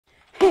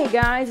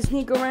guys, it's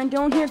Nico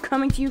Randone here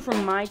coming to you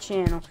from my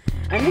channel.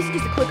 And this is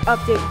just a quick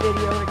update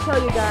video to tell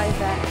you guys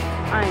that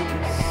I am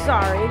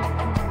sorry,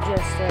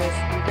 just as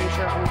I'm pretty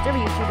sure almost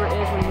every YouTuber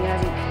is when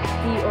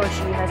he or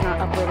she has not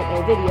uploaded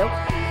a video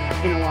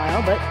in a while.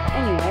 But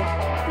anyway,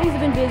 things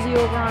have been busy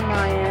over on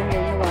my end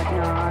and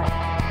whatnot.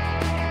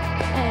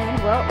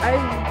 And well, I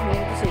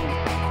made a decision.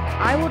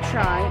 I will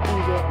try and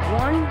get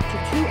 1 to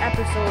 2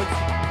 episodes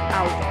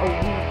out a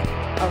week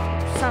of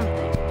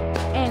something,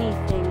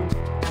 anything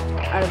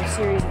out of the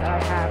series that I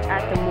have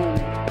at the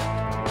moment.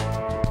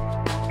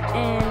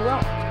 And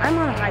well, I'm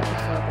on a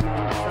Hypixel at the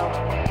moment, so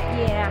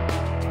yeah,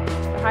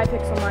 the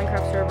Hypixel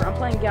Minecraft server. I'm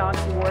playing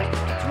Galaxy Wars.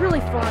 It's really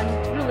fun,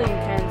 really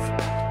intense.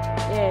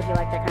 Yeah, if you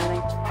like that kind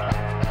of thing.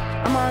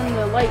 I'm on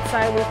the light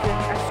side with the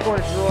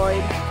escort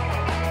droid,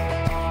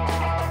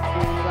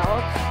 and well,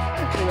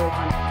 it's actually really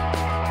fun.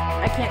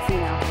 I can't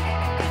see now.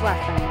 It's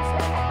last time I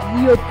said.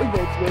 Yep,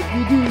 that's what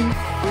we do.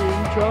 We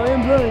try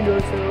and blind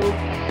ourselves.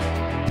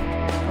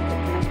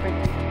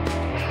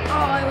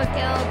 Oh, I was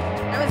killed!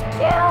 I was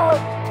killed!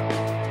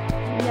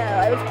 No,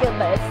 I was killed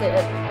by a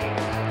Sith.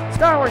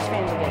 Star Wars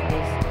fans will get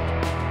this.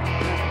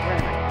 Where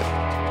am I?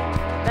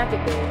 Back at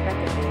base, back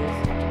at base.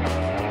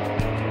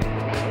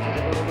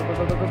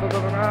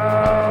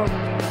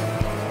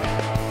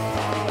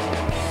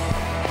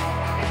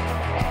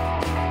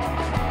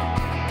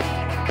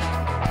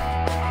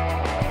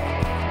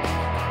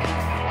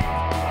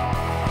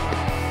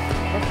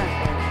 That's not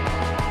fair.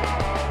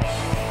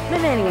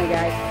 But anyway,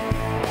 guys,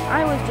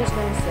 I was just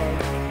going to say,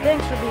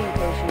 thanks for being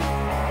patient.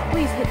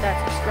 Please hit that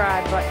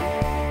subscribe button.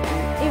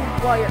 And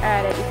while you're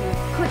at it, you can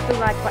click the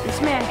like button,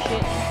 smash it,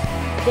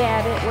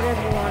 dab it,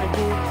 whatever you want to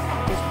do.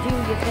 Just do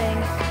your thing.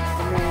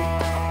 And then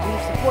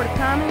leave supportive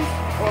comments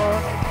or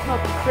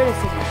help with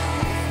criticism.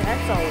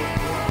 That's always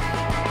good.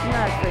 I'm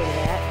not afraid of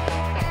that.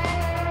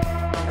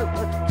 Oh,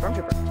 look,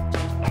 Stormtrooper.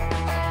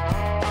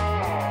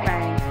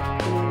 Bang.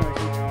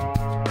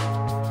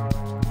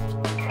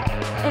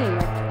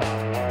 Anyway.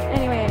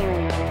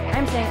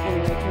 I'm saying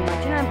anyway too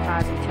much, and I'm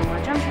pausing too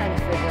much. I'm trying to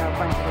figure out a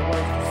bunch of the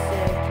words to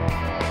say.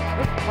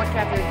 Oop, one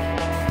captured.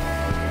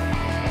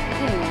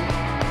 Anyway,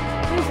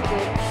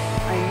 basically,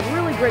 I'm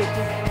really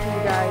grateful to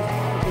you guys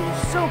for being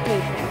so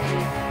patient with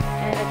me,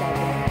 and I got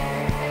it.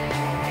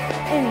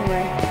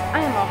 Anyway, I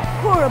am a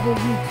horrible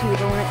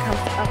YouTuber when it comes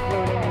to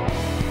uploading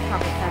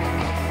proper time.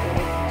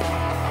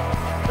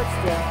 But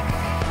still,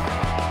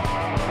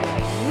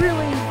 I'm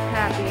really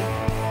happy.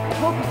 I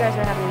hope you guys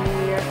are having a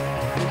new year.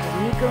 This is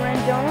Nico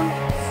Randone,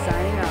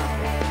 signing off.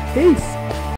 Peace!